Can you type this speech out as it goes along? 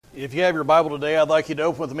If you have your Bible today, I'd like you to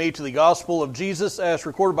open with me to the Gospel of Jesus as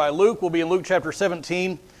recorded by Luke. We'll be in Luke chapter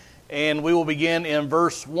 17, and we will begin in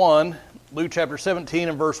verse 1. Luke chapter 17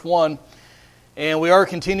 and verse 1. And we are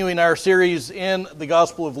continuing our series in the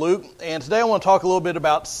Gospel of Luke. And today I want to talk a little bit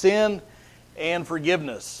about sin and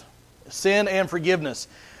forgiveness. Sin and forgiveness.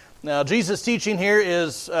 Now, Jesus' teaching here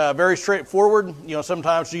is very straightforward. You know,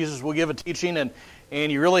 sometimes Jesus will give a teaching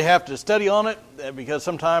and you really have to study on it because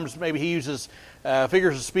sometimes maybe he uses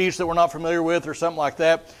figures of speech that we're not familiar with or something like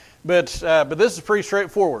that. But this is pretty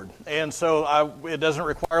straightforward, and so it doesn't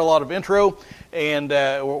require a lot of intro and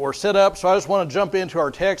or setup. So I just want to jump into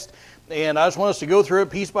our text, and I just want us to go through it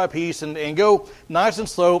piece by piece and go nice and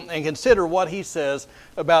slow and consider what he says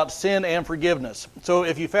about sin and forgiveness. So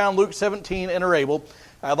if you found Luke 17 and are able,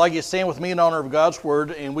 I'd like you to stand with me in honor of God's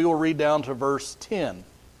Word, and we will read down to verse 10.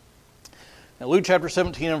 Now, Luke chapter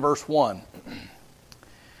 17 and verse 1.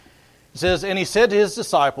 It says, "And he said to his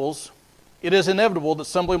disciples, 'It is inevitable that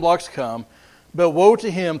stumbling blocks come, but woe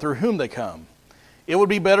to him through whom they come. It would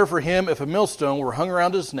be better for him if a millstone were hung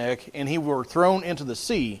around his neck and he were thrown into the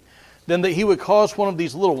sea, than that he would cause one of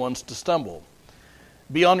these little ones to stumble.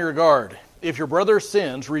 Be on your guard. If your brother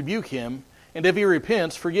sins, rebuke him, and if he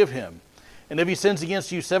repents, forgive him. And if he sins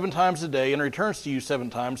against you 7 times a day and returns to you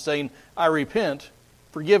 7 times, saying, I repent,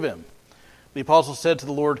 forgive him.' The apostle said to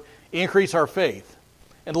the Lord, 'Increase our faith.'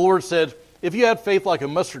 And the Lord said, 'If you had faith like a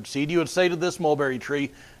mustard seed, you would say to this mulberry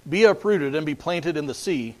tree, Be uprooted and be planted in the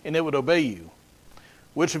sea, and it would obey you.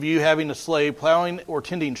 Which of you, having a slave plowing or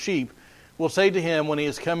tending sheep, will say to him when he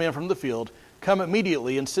has come in from the field, Come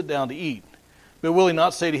immediately and sit down to eat? But will he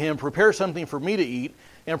not say to him, Prepare something for me to eat,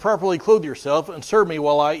 and properly clothe yourself, and serve me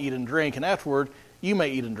while I eat and drink, and afterward you may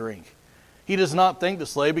eat and drink? He does not thank the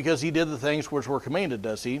slave because he did the things which were commanded,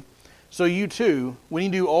 does he? So you too, when you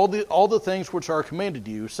do all the things which are commanded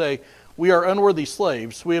you, say, We are unworthy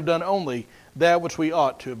slaves. We have done only that which we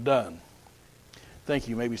ought to have done.'" Thank you.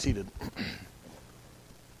 You may be seated.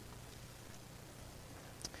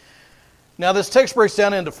 Now, this text breaks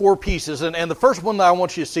down into 4 pieces, and the first one that I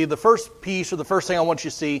want you to see, the first piece or the first thing I want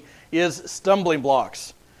you to see is stumbling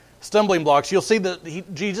blocks. Stumbling blocks. You'll see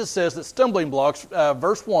that Jesus says that stumbling blocks,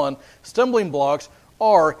 verse 1, stumbling blocks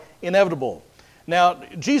are inevitable. Now,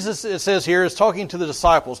 Jesus, it says here, is talking to the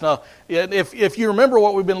disciples. Now, if you remember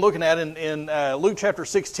what we've been looking at in Luke chapter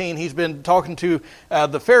 16, he's been talking to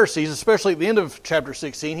the Pharisees, especially at the end of chapter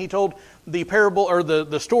 16. He told the parable, or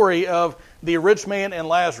the story of the rich man and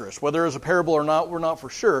Lazarus. Whether it was a parable or not, we're not for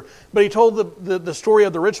sure. But he told the story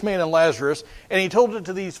of the rich man and Lazarus, and he told it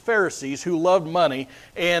to these Pharisees who loved money,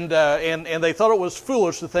 and they thought it was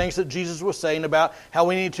foolish, the things that Jesus was saying about how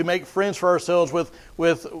we need to make friends for ourselves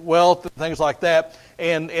with wealth and things like that,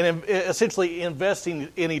 and essentially investing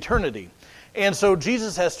in eternity. And so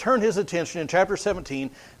Jesus has turned his attention in chapter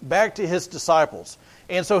 17 back to his disciples.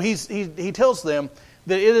 And so he tells them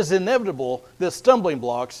that it is inevitable that stumbling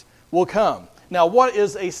blocks will come. Now, what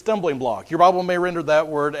is a stumbling block? Your Bible may render that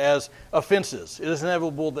word as offenses. It is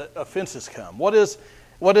inevitable that offenses come. What is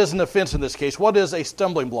an offense in this case? What is a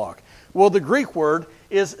stumbling block? Well, the Greek word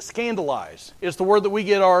is scandalize. It's the word that we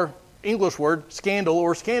get our English word scandal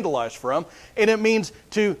or scandalize from, and it means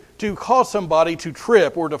to cause somebody to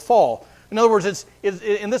trip or to fall. In other words, it's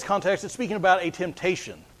in this context, it's speaking about a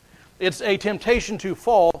temptation. It's a temptation to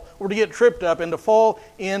fall or to get tripped up and to fall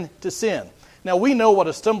into sin. Now, we know what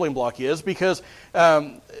a stumbling block is because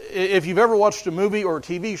if you've ever watched a movie or a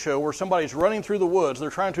TV show where somebody's running through the woods, they're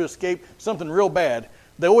trying to escape something real bad,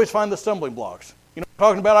 they always find the stumbling blocks. You know what I'm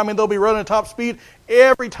talking about? I mean, they'll be running at top speed.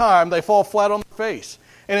 Every time they fall flat on their face.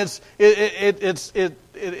 And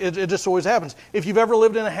it just always happens. If you've ever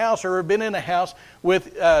lived in a house or been in a house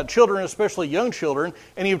with children, especially young children,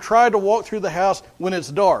 and you've tried to walk through the house when it's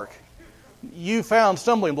dark, you found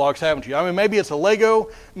stumbling blocks, haven't you? I mean, maybe it's a Lego,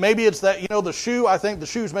 maybe it's that, the shoe. I think the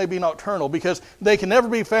shoes may be nocturnal because they can never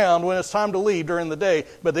be found when it's time to leave during the day,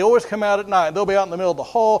 but they always come out at night. They'll be out in the middle of the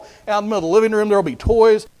hall, out in the middle of the living room, there'll be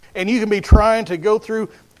toys, and you can be trying to go through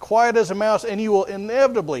quiet as a mouse, and you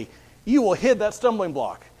will hit that stumbling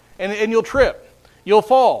block, and you'll trip, you'll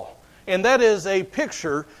fall. And that is a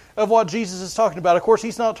picture of what Jesus is talking about. Of course,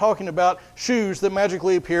 he's not talking about shoes that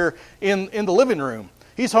magically appear in the living room.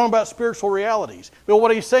 He's talking about spiritual realities. But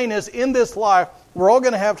what he's saying is, in this life, we're all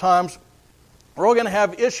going to have times, we're all going to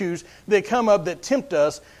have issues that come up that tempt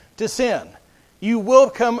us to sin. You will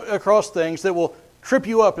come across things that will trip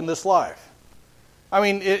you up in this life. I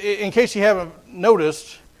mean, in case you haven't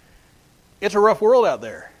noticed, it's a rough world out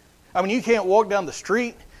there. I mean, you can't walk down the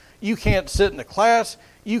street. You can't sit in a class.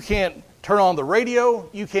 You can't turn on the radio,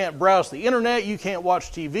 you can't browse the internet, you can't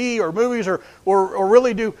watch TV or movies or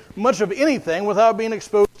really do much of anything without being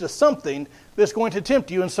exposed to something that's going to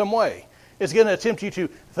tempt you in some way. It's going to tempt you to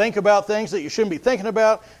think about things that you shouldn't be thinking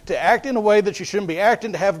about, to act in a way that you shouldn't be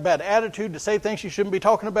acting, to have a bad attitude, to say things you shouldn't be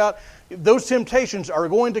talking about. Those temptations are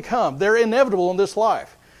going to come. They're inevitable in this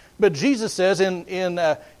life. But Jesus says in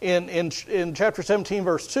chapter 17,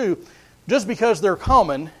 verse 2, just because they're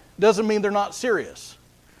common doesn't mean they're not serious.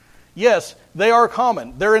 Yes, they are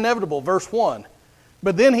common. They're inevitable, verse 1.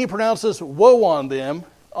 But then he pronounces woe on them,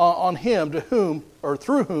 on him to whom, or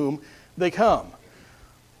through whom, they come.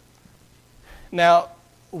 Now,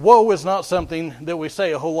 woe is not something that we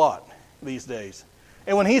say a whole lot these days.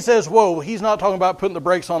 And when he says woe, he's not talking about putting the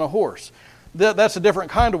brakes on a horse. That's a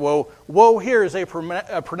different kind of woe. Woe here is a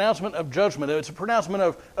pronouncement of judgment. It's a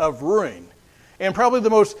pronouncement of ruin. And probably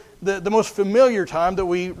the most familiar time that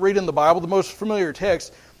we read in the Bible, the most familiar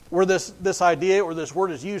text where this idea or this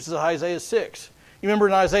word is used is Isaiah 6. You remember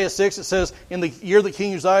in Isaiah 6 it says, in the year that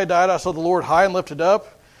King Uzziah died, I saw the Lord high and lifted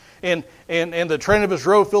up. And the train of his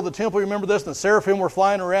robe filled the temple. You remember this? And the seraphim were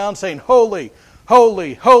flying around saying, Holy,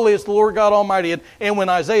 holy, holy is the Lord God Almighty. And when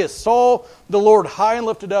Isaiah saw the Lord high and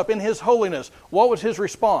lifted up in his holiness, what was his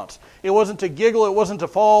response? It wasn't to giggle. It wasn't to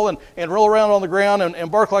fall and roll around on the ground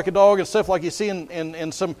and bark like a dog and stuff like you see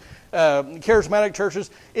in some charismatic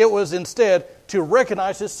churches. It was instead to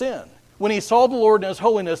recognize his sin. When he saw the Lord in his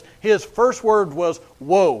holiness, his first word was,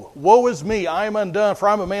 woe. Woe is me, I am undone, for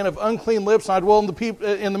I am a man of unclean lips, and I dwell in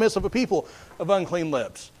the midst of a people of unclean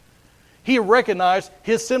lips. He recognized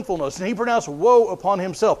his sinfulness, and he pronounced woe upon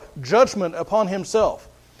himself, judgment upon himself.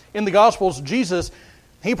 In the Gospels, Jesus,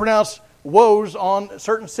 he pronounced woes on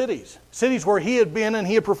certain cities. Cities where he had been and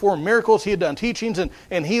he had performed miracles, he had done teachings and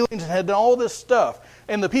healings and had done all this stuff.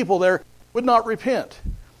 And the people there would not repent.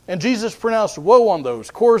 And Jesus pronounced woe on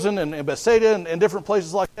those, Chorazin and Bethsaida and different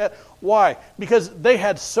places like that. Why? Because they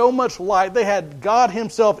had so much light. They had God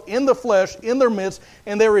himself in the flesh, in their midst,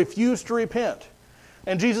 and they refused to repent.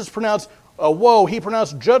 And Jesus pronounced a woe. He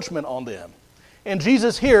pronounced judgment on them. And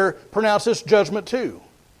Jesus here pronounces judgment too.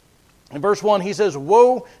 In verse 1, he says,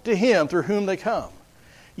 woe to him through whom they come.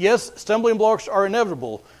 Yes, stumbling blocks are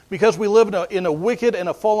inevitable because we live in a wicked and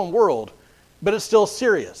a fallen world, but it's still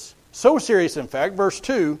serious. So serious, in fact, verse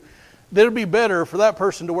 2, that it would be better for that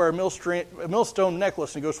person to wear a millstone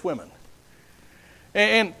necklace and go swimming.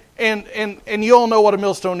 And you all know what a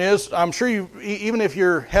millstone is. I'm sure you, even if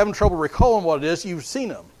you're having trouble recalling what it is, you've seen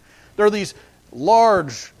them. They're these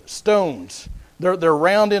large stones. They're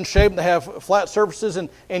round in shape. They have flat surfaces,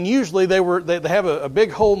 and usually they have a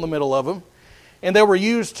big hole in the middle of them, and they were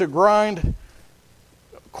used to grind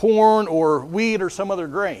corn or wheat or some other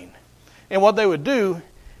grain. And what they would do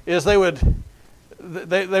is they would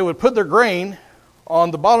put their grain on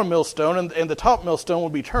the bottom millstone, and the top millstone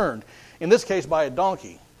would be turned. In this case, by a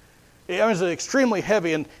donkey. It's extremely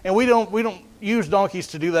heavy, and we don't use donkeys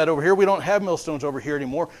to do that over here. We don't have millstones over here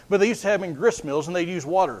anymore. But they used to have them in grist mills, and they'd use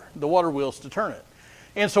the water wheels to turn it.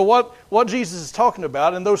 And so what Jesus is talking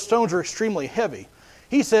about, and those stones are extremely heavy.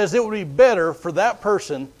 He says it would be better for that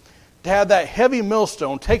person to have that heavy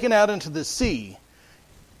millstone taken out into the sea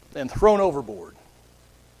and thrown overboard.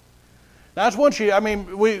 Now, I just want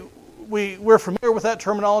you, we're familiar with that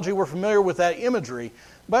terminology, we're familiar with that imagery,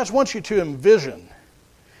 but I just want you to envision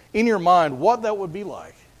in your mind what that would be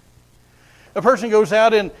like. A person goes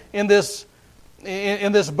out in this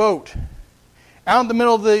boat, out in the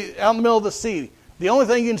middle of the sea. The only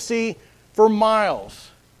thing you can see for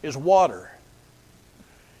miles is water.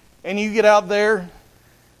 And you get out there,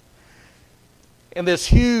 and this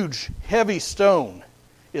huge, heavy stone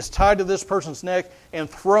is tied to this person's neck and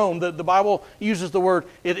thrown. The Bible uses the word,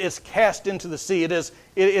 it is cast into the sea. It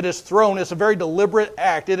is thrown. It's a very deliberate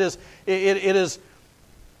act. It's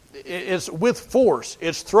with force.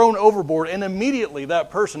 It's thrown overboard, and immediately that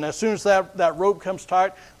person, as soon as that rope comes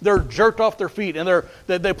tight, they're jerked off their feet, and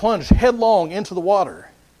they plunge headlong into the water.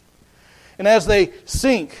 And as they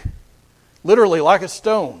sink, literally like a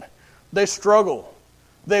stone, they struggle.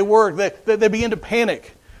 They work. They begin to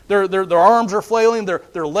panic. Their arms are flailing,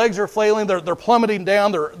 their legs are flailing, they're plummeting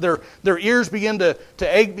down, their ears begin to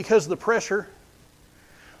ache because of the pressure.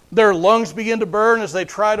 Their lungs begin to burn as they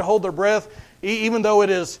try to hold their breath, even though it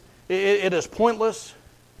is pointless.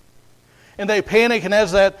 And they panic, and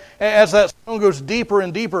as that stone goes deeper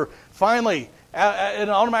and deeper, finally, in an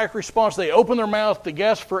automatic response, they open their mouth to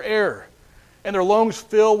gasp for air, and their lungs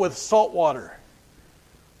fill with salt water.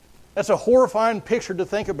 That's a horrifying picture to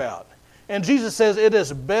think about. And Jesus says it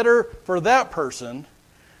is better for that person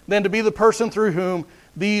than to be the person through whom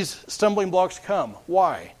these stumbling blocks come.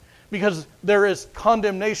 Why? because there is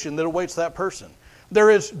condemnation that awaits that person. There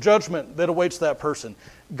is judgment that awaits that person.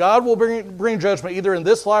 God will bring judgment either in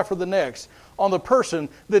this life or the next on the person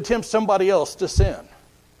that tempts somebody else to sin.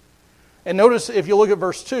 And notice if you look at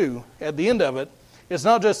verse 2, at the end of it, it's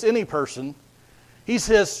not just any person. He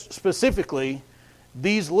says specifically,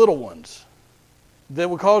 these little ones, that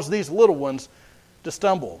would cause these little ones to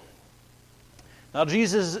stumble. Now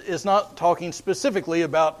Jesus is not talking specifically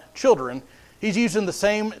about children. He's using the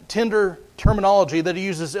same tender terminology that he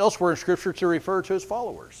uses elsewhere in Scripture to refer to his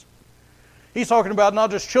followers. He's talking about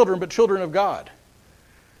not just children, but children of God.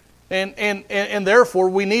 And therefore,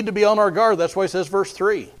 we need to be on our guard. That's why he says verse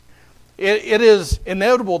 3. It is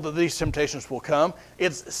inevitable that these temptations will come.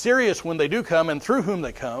 It's serious when they do come and through whom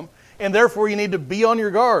they come. And therefore, you need to be on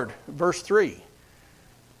your guard. Verse 3.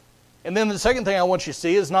 And then the second thing I want you to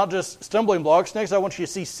see is not just stumbling blocks. Next, I want you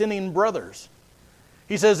to see sinning brothers.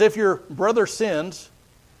 He says, if your brother sins,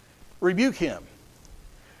 rebuke him.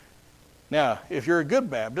 Now, if you're a good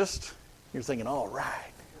Baptist, you're thinking, all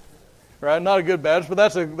right. Right? Not a good Baptist, but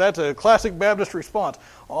that's a classic Baptist response.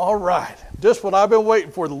 All right. Just what I've been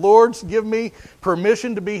waiting for. The Lord's given me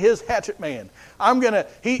permission to be his hatchet man.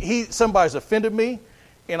 Somebody's offended me,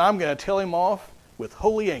 and I'm going to tell him off with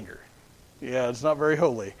holy anger. Yeah, it's not very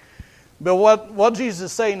holy. But what Jesus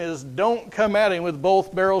is saying is, don't come at him with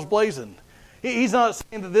both barrels blazing. He's not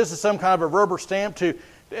saying that this is some kind of a rubber stamp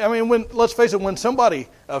let's face it, when somebody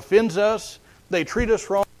offends us, they treat us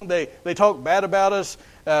wrong, they talk bad about us,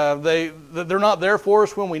 they're not there for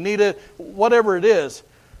us when we need it, whatever it is,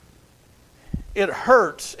 it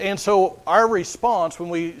hurts. And so our response when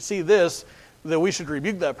we see this, that we should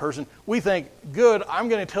rebuke that person, we think, good, I'm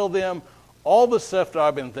going to tell them all the stuff that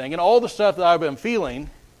I've been thinking, all the stuff that I've been feeling,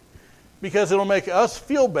 because it'll make us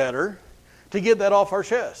feel better to get that off our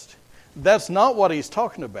chest. That's not what he's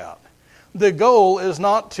talking about. The goal is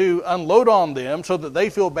not to unload on them so that they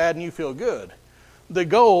feel bad and you feel good. The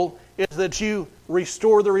goal is that you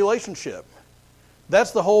restore the relationship.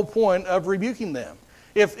 That's the whole point of rebuking them.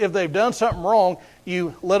 If they've done something wrong,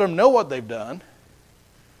 you let them know what they've done,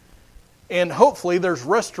 and hopefully there's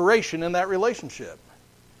restoration in that relationship.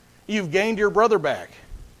 You've gained your brother back.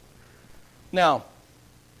 Now,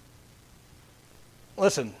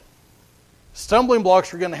 listen, stumbling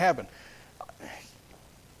blocks are going to happen.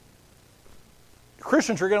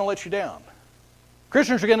 Christians are going to let you down.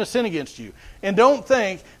 Christians are going to sin against you. And don't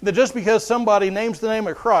think that just because somebody names the name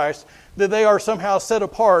of Christ, that they are somehow set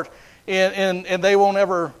apart and they won't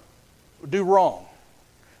ever do wrong.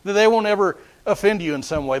 That they won't ever offend you in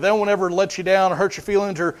some way. They won't ever let you down or hurt your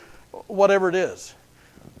feelings or whatever it is.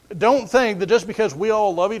 Don't think that just because we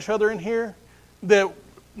all love each other in here, that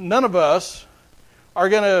none of us are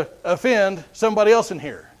going to offend somebody else in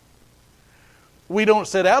here. We don't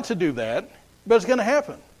set out to do that, but it's going to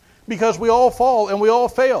happen. Because we all fall and we all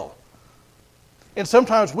fail. And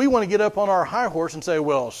sometimes we want to get up on our high horse and say,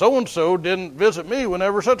 well, so-and-so didn't visit me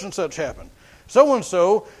whenever such and such happened.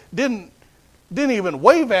 So-and-so didn't even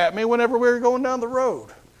wave at me whenever we were going down the road.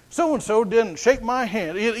 So-and-so didn't shake my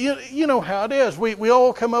hand. You know how it is. We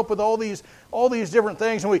all come up with all these different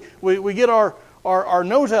things, and we get our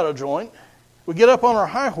nose out of joint. We get up on our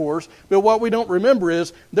high horse, but what we don't remember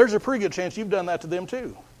is there's a pretty good chance you've done that to them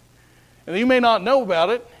too. And you may not know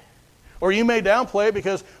about it, or you may downplay it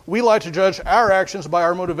because we like to judge our actions by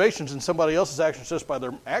our motivations and somebody else's actions just by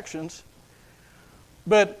their actions.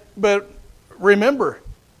 But remember,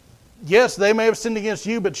 yes, they may have sinned against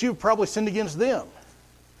you, but you've probably sinned against them.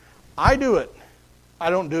 I do it.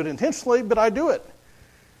 I don't do it intentionally, but I do it.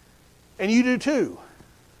 And you do too.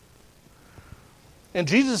 And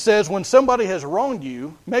Jesus says when somebody has wronged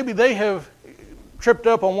you, maybe they have tripped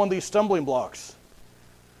up on one of these stumbling blocks,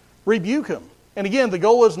 rebuke them. And again, the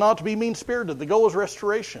goal is not to be mean-spirited. The goal is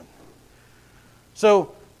restoration.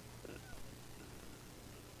 So,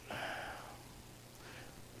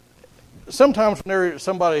 sometimes when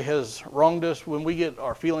somebody has wronged us, when we get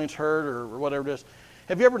our feelings hurt or whatever it is,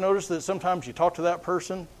 have you ever noticed that sometimes you talk to that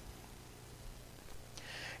person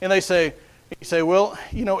and you say, well,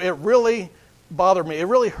 it really bothered me. It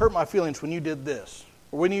really hurt my feelings when you did this,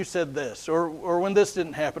 or when you said this, or when this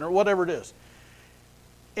didn't happen, or whatever it is.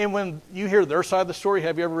 And when you hear their side of the story,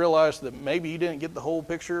 have you ever realized that maybe you didn't get the whole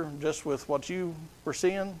picture just with what you were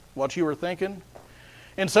seeing, what you were thinking?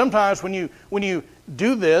 And sometimes when you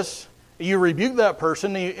do this, you rebuke that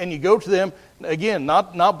person and you go to them, again,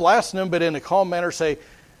 not blasting them, but in a calm manner say,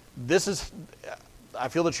 I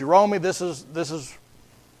feel that you wronged me, this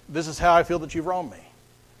is how I feel that you've wronged me.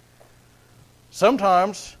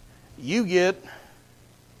 Sometimes you get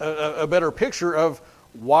a better picture of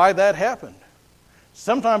why that happened.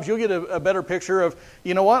 Sometimes you'll get a better picture of,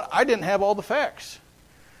 you know what, I didn't have all the facts.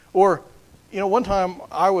 Or, one time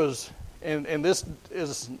I was, and this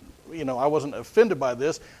is, I wasn't offended by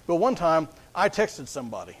this, but one time I texted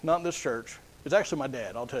somebody, not in this church. It was actually my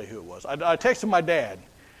dad. I'll tell you who it was. I texted my dad.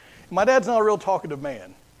 My dad's not a real talkative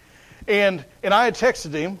man. And I had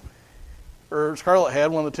texted him, or Scarlett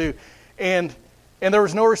had, one of the two, and there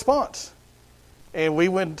was no response. And we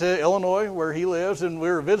went to Illinois, where he lives, and we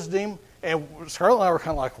were visiting him, and Scarlett and I were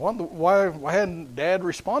kind of like, why hadn't Dad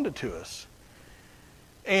responded to us?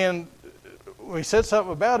 And we said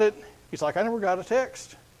something about it. He's like, I never got a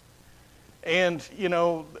text. And,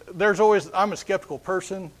 there's always, I'm a skeptical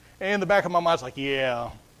person, and in the back of my mind, it's like,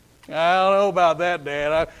 yeah, I don't know about that,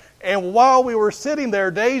 Dad. And while we were sitting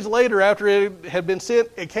there, days later after it had been sent,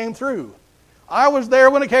 it came through. I was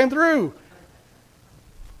there when it came through.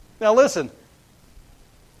 Now listen,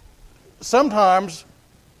 sometimes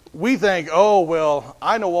we think, oh, well,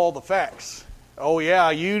 I know all the facts. Oh,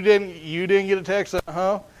 yeah, you didn't get a text,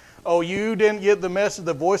 Oh, you didn't get the message,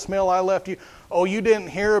 the voicemail I left you. Oh, you didn't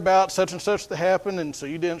hear about such and such that happened, and so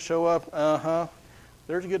you didn't show up.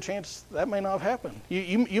 There's a good chance that may not have happened.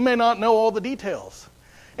 You may not know all the details.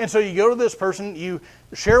 And so you go to this person, you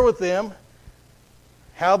share with them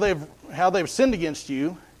how they've sinned against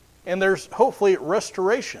you, and there's hopefully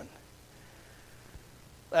restoration.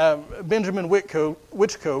 Benjamin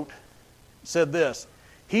Whichcote said this: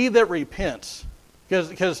 "He that repents,"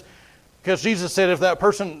 because Jesus said if that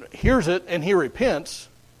person hears it and he repents,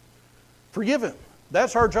 forgive him.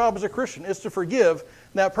 That's our job as a Christian, is to forgive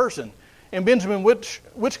that person. And Benjamin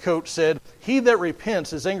Whichcote said, "He that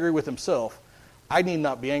repents is angry with himself. I need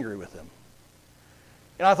not be angry with him."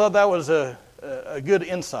 And I thought that was a good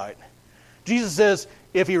insight. Jesus says,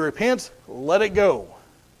 if he repents, let it go.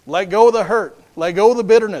 Let go of the hurt. Let go of the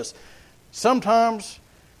bitterness. Sometimes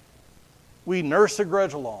we nurse a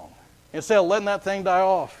grudge along instead of letting that thing die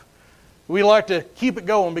off. We like to keep it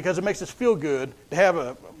going because it makes us feel good to have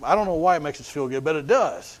I don't know why it makes us feel good, but it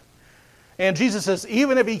does. And Jesus says,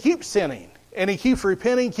 even if he keeps sinning and he keeps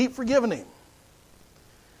repenting, keep forgiving him.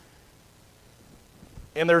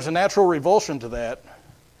 And there's a natural revulsion to that.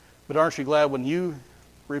 But aren't you glad when you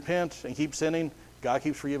repent and keep sinning, God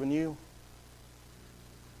keeps forgiving you?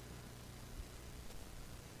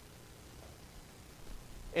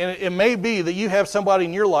 And it may be that you have somebody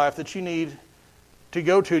in your life that you need to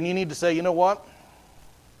go to, and you need to say, you know what?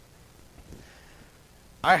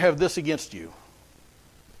 I have this against you.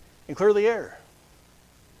 And clear the air.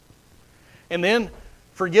 And then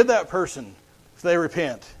forgive that person if they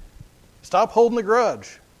repent. Stop holding the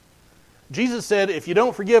grudge. Jesus said, if you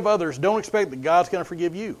don't forgive others, don't expect that God's going to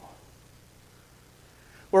forgive you.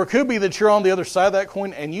 Or it could be that you're on the other side of that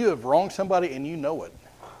coin and you have wronged somebody and you know it.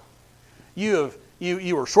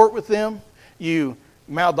 You were short with them. You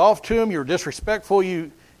mouthed off to them. You were disrespectful.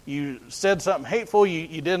 You said something hateful.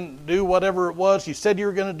 You didn't do whatever it was you said you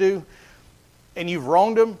were going to do. And you've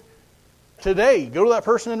wronged them. Today, go to that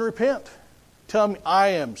person and repent. Tell them, I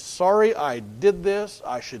am sorry I did this.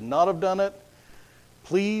 I should not have done it.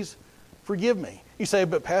 Please forgive me. You say,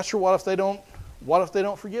 but Pastor, what if they don't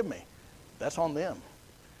forgive me? That's on them.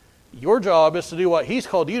 Your job is to do what He's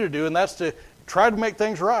called you to do, and that's to try to make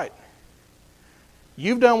things right.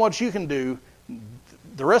 You've done what you can do.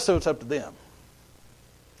 The rest of it's up to them.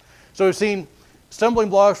 So we've seen stumbling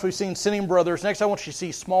blocks. We've seen sinning brothers. Next, I want you to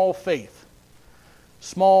see small faith.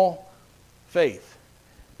 Small faith.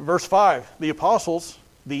 Verse 5, the apostles,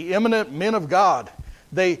 the eminent men of God,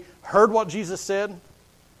 they heard what Jesus said,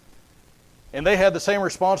 and they had the same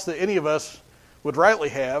response that any of us would rightly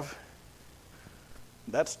have.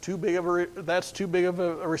 That's too big of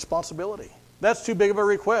a responsibility. That's too big of a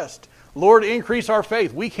request. Lord, increase our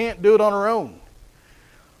faith. We can't do it on our own.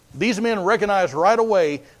 These men recognized right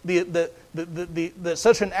away that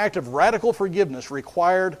such an act of radical forgiveness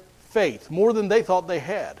required faith, more than they thought they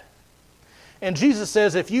had. And Jesus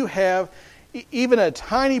says if you have even a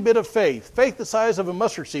tiny bit of faith the size of a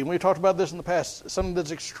mustard seed, and we've talked about this in the past, something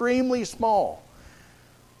that's extremely small,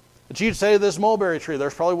 that you'd say to this mulberry tree,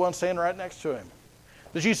 there's probably one standing right next to him,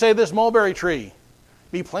 that you say this mulberry tree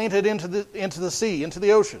be planted into the sea, into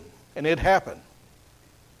the ocean, and it'd happen.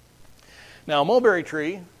 Now, a mulberry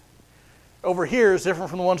tree over here is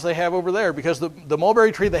different from the ones they have over there, because the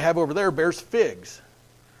mulberry tree they have over there bears figs.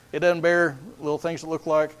 It doesn't bear little things that look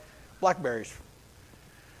like blackberries.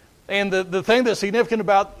 And the thing that's significant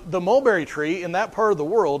about the mulberry tree in that part of the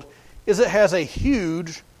world is it has a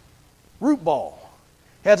huge root ball.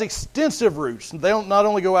 It has extensive roots. They don't not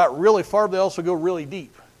only go out really far, they also go really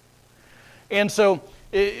deep. And so,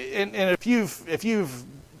 and if you've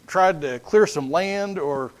tried to clear some land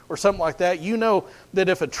or something like that, you know that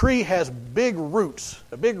if a tree has big roots,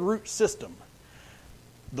 a big root system,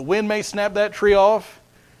 the wind may snap that tree off,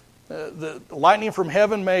 the lightning from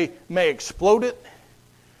heaven may explode it,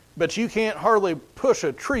 but you can't hardly push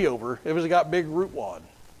a tree over if it's got big root wad.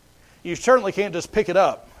 You certainly can't just pick it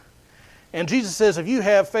up. And Jesus says if you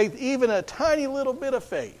have faith, even a tiny little bit of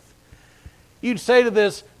faith, you'd say to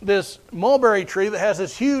this mulberry tree that has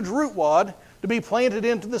this huge root wad to be planted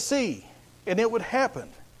into the sea, and it would happen.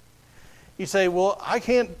 You say, well,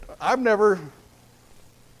 I've never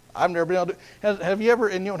been able to. Have you ever,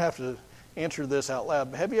 and you don't have to answer this out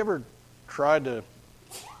loud, but have you ever tried to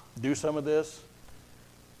do some of this?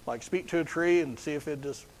 Like speak to a tree and see if it'd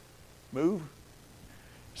just move?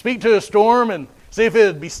 Speak to a storm and see if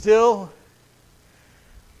it'd be still?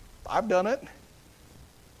 I've done it.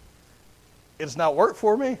 It's not worked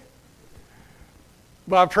for me.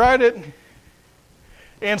 But I've tried it.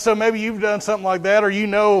 And so maybe you've done something like that, or you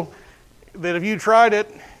know that if you tried it,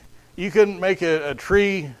 you couldn't make a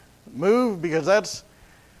tree move because that's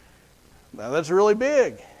really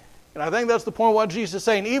big. And I think that's the point of what Jesus is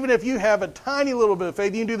saying. Even if you have a tiny little bit of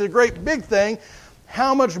faith, you can do the great big thing.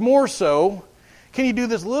 How much more so can you do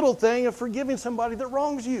this little thing of forgiving somebody that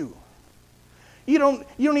wrongs you? You don't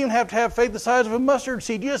even have to have faith the size of a mustard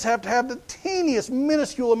seed. You just have to have the teeniest,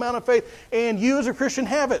 minuscule amount of faith, and you as a Christian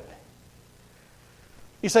have it.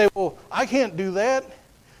 You say, well, I can't do that.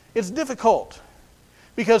 It's difficult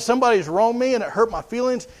because somebody's wronged me and it hurt my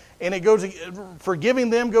feelings, and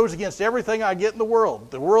forgiving them goes against everything I get in the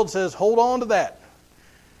world. The world says, hold on to that.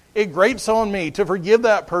 It grates on me to forgive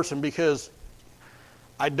that person because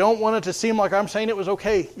I don't want it to seem like I'm saying it was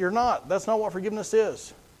okay. You're not. That's not what forgiveness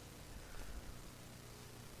is.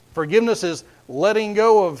 Forgiveness is letting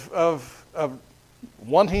go of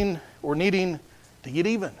wanting or needing to get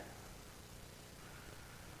even.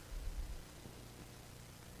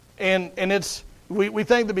 And we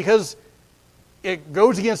think that because it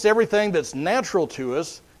goes against everything that's natural to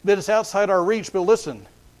us, that it's outside our reach. But listen,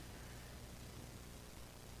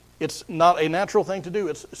 it's not a natural thing to do.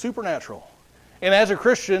 It's supernatural. And as a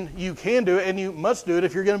Christian, you can do it, and you must do it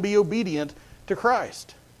if you're going to be obedient to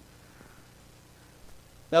Christ.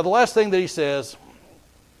 Now, the last thing that he says,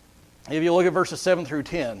 if you look at verses 7 through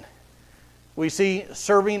 10, we see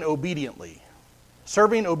serving obediently.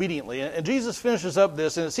 Serving obediently. And Jesus finishes up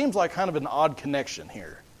this, and it seems like kind of an odd connection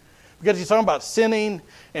here. Because he's talking about sinning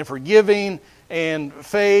and forgiving and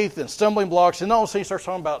faith and stumbling blocks, and all of a sudden he starts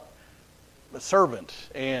talking about a servant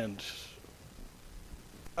and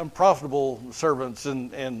unprofitable servants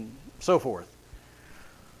and so forth.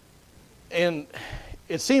 And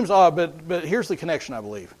it seems odd, but here's the connection, I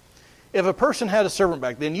believe. If a person had a servant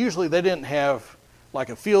back then, usually they didn't have like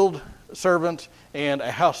a field servant and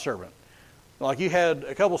a house servant. Like you had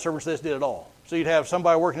a couple servants that did it all. So you'd have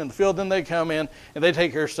somebody working in the field, then they'd come in and they'd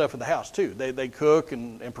take care of stuff at the house too. They cook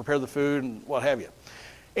and prepare the food and what have you.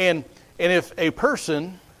 And if a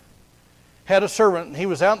person had a servant and he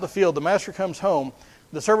was out in the field, the master comes home,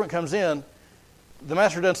 the servant comes in, the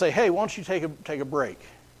master doesn't say, hey, why don't you take a break?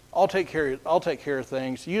 I'll take care of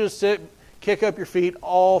things. You just sit, kick up your feet,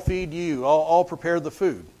 I'll feed you, I'll prepare the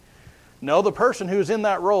food. No, the person who was in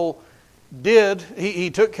that role he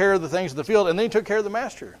took care of the things of the field, and then he took care of the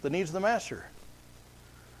master, the needs of the master.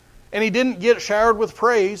 And he didn't get showered with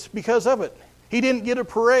praise because of it. He didn't get a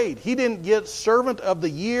parade. He didn't get Servant of the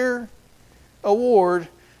Year award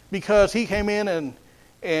because he came in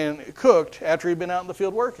and cooked after he'd been out in the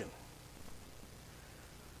field working.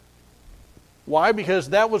 Why?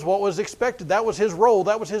 Because that was what was expected. That was his role.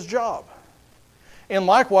 That was his job. And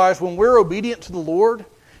likewise, when we're obedient to the Lord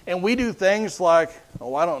and we do things like,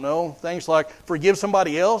 things like forgive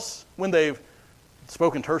somebody else when they've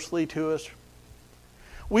spoken tersely to us,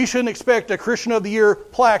 we shouldn't expect a Christian of the Year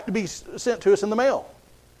plaque to be sent to us in the mail.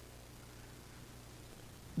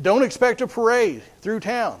 Don't expect a parade through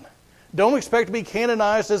town. Don't expect to be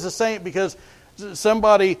canonized as a saint because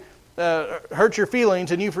somebody hurt your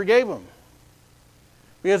feelings and you forgave them.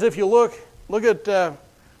 Because if you look at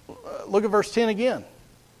verse 10 again.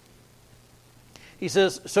 He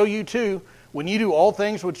says, so you too, when you do all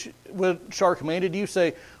things which are commanded, you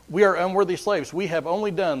say, we are unworthy slaves. We have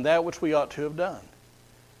only done that which we ought to have done.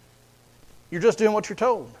 You're just doing what you're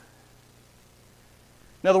told.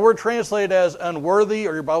 Now the word translated as unworthy,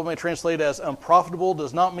 or your Bible may translate as unprofitable,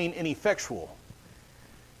 does not mean ineffectual.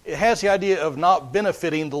 It has the idea of not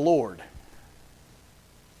benefiting the Lord.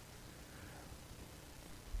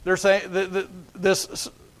 They're saying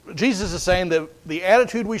Jesus is saying that the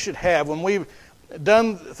attitude we should have when we've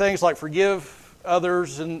done things like forgive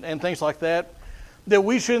others and things like that, that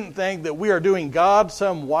we shouldn't think that we are doing God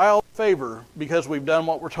some wild favor because we've done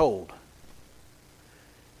what we're told.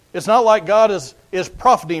 It's not like God is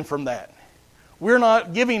profiting from that. We're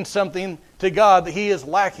not giving something to God that He is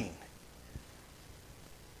lacking.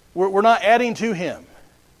 We're not adding to Him.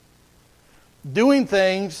 Doing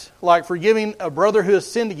things like forgiving a brother who has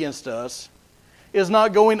sinned against us is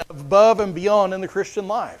not going above and beyond in the Christian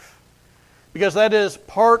life, because that is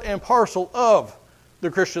part and parcel of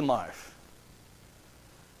the Christian life.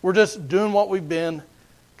 We're just doing what we've been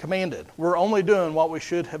commanded. We're only doing what we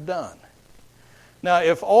should have done. Now,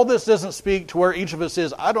 if all this doesn't speak to where each of us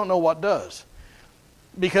is, I don't know what does.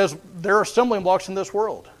 Because there are stumbling blocks in this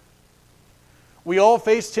world. We all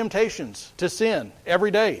face temptations to sin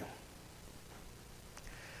every day.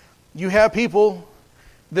 You have people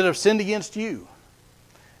that have sinned against you.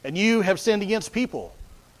 And you have sinned against people.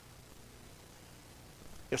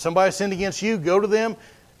 If somebody sinned against you, go to them,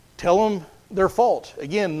 tell them their fault.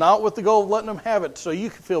 Again, not with the goal of letting them have it so you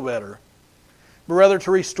can feel better, but rather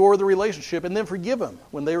to restore the relationship and then forgive them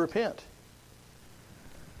when they repent.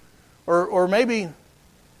 Or maybe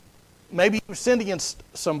you've sinned against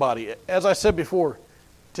somebody. As I said before,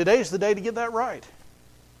 today's the day to get that right.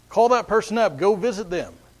 Call that person up. Go visit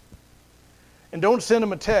them. And don't send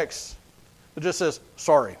them a text that just says,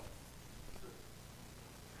 sorry.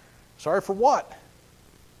 Sorry for what?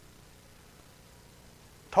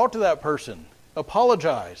 Talk to that person.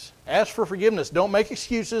 Apologize. Ask for forgiveness. Don't make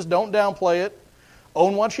excuses. Don't downplay it.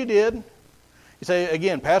 Own what you did. You say,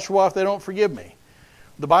 again, Pastor Watt, if they don't forgive me.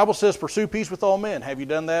 The Bible says, pursue peace with all men. Have you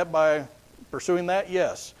done that by pursuing that?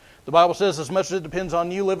 Yes. The Bible says, as much as it depends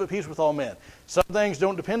on you, live at peace with all men. Some things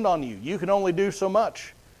don't depend on you. You can only do so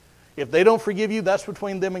much. If they don't forgive you, that's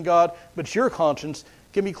between them and God, but your conscience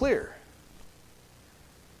can be clear.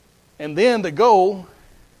 And then the goal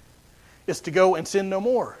is to go and sin no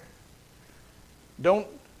more. Don't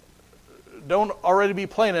already be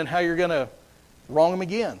planning how you're going to wrong them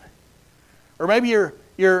again. Or maybe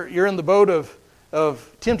you're in the boat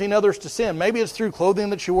of tempting others to sin. Maybe it's through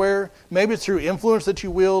clothing that you wear. Maybe it's through influence that you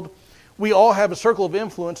wield. We all have a circle of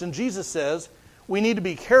influence, and Jesus says we need to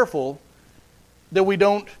be careful that we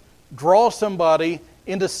don't draw somebody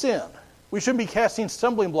into sin. We shouldn't be casting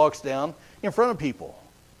stumbling blocks down in front of people.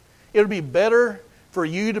 It would be better for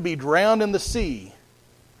you to be drowned in the sea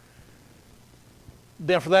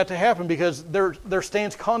than for that to happen, because there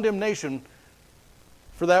stands condemnation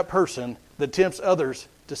for that person that tempts others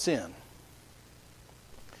to sin.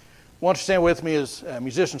 Why don't you stand with me as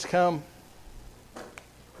musicians come.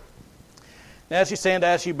 And as you stand,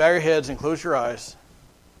 I ask you, bow your heads and close your eyes.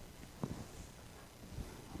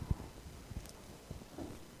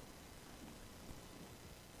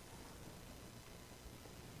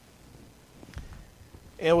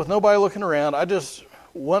 And with nobody looking around, I just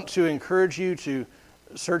want to encourage you to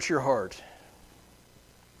search your heart.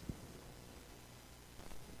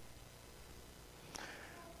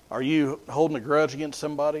 Are you holding a grudge against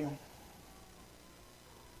somebody?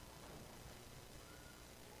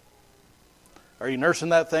 Are you nursing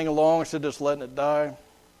that thing along instead of just letting it die?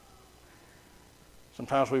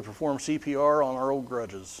 Sometimes we perform CPR on our old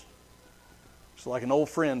grudges. It's like an old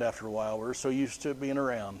friend after a while. We're so used to it being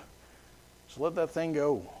around. So let that thing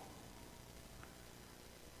go.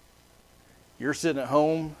 You're sitting at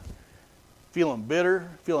home feeling bitter,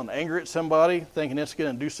 feeling angry at somebody, thinking it's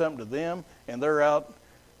going to do something to them, and they're out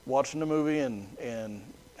watching a movie and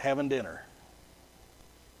having dinner.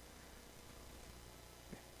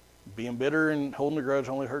 Being bitter and holding a grudge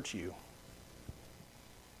only hurts you.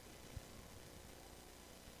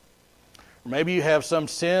 Or maybe you have some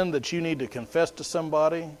sin that you need to confess to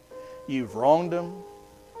somebody. You've wronged them.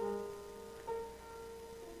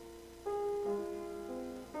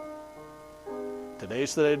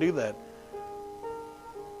 Today's the day to do that.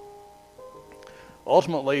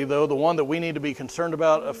 Ultimately, though, the one that we need to be concerned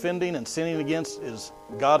about offending and sinning against is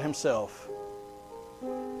God Himself.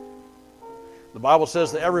 The Bible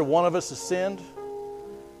says that every one of us has sinned.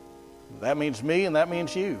 That means me and that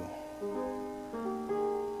means you.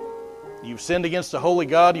 You've sinned against a holy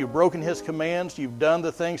God. You've broken His commands. You've done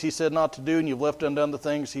the things He said not to do, and you've left undone the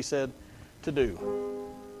things He said to do.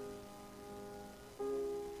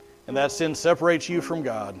 And that sin separates you from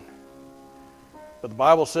God. But the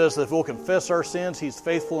Bible says that if we'll confess our sins, He's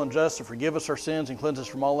faithful and just to forgive us our sins and cleanse us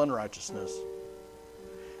from all unrighteousness.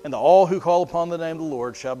 And that all who call upon the name of the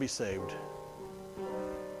Lord shall be saved.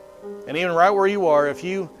 And even right where you are, if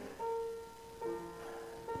you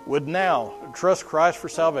would now trust Christ for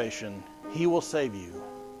salvation, He will save you.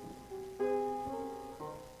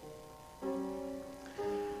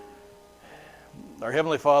 Our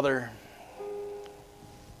Heavenly Father,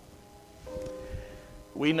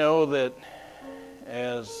 We know that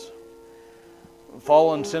as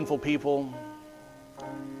fallen, sinful people,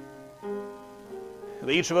 that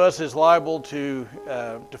each of us is liable to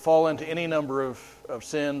fall into any number of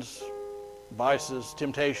sins, vices,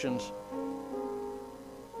 temptations.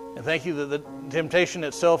 And thank you that the temptation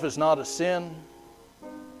itself is not a sin.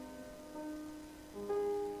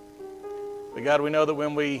 But God, we know that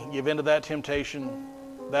when we give into that temptation,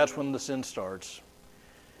 that's when the sin starts.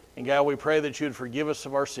 And God, we pray that you would forgive us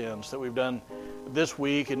of our sins that we've done this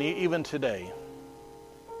week and even today.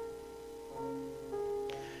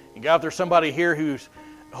 And God, if there's somebody here who's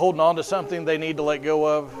holding on to something they need to let go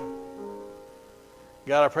of,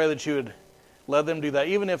 God, I pray that you would let them do that.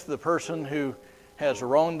 Even if the person who has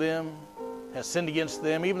wronged them, has sinned against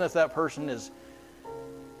them, even if that person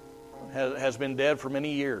has been dead for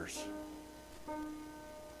many years,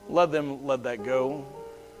 let them let that go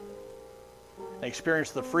and experience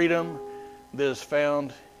the freedom that is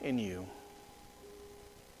found in you.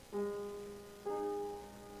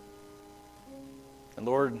 And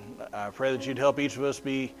Lord, I pray that you'd help each of us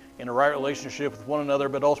be in a right relationship with one another,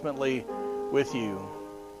 but ultimately with you.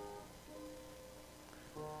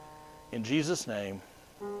 In Jesus' name,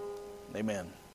 amen.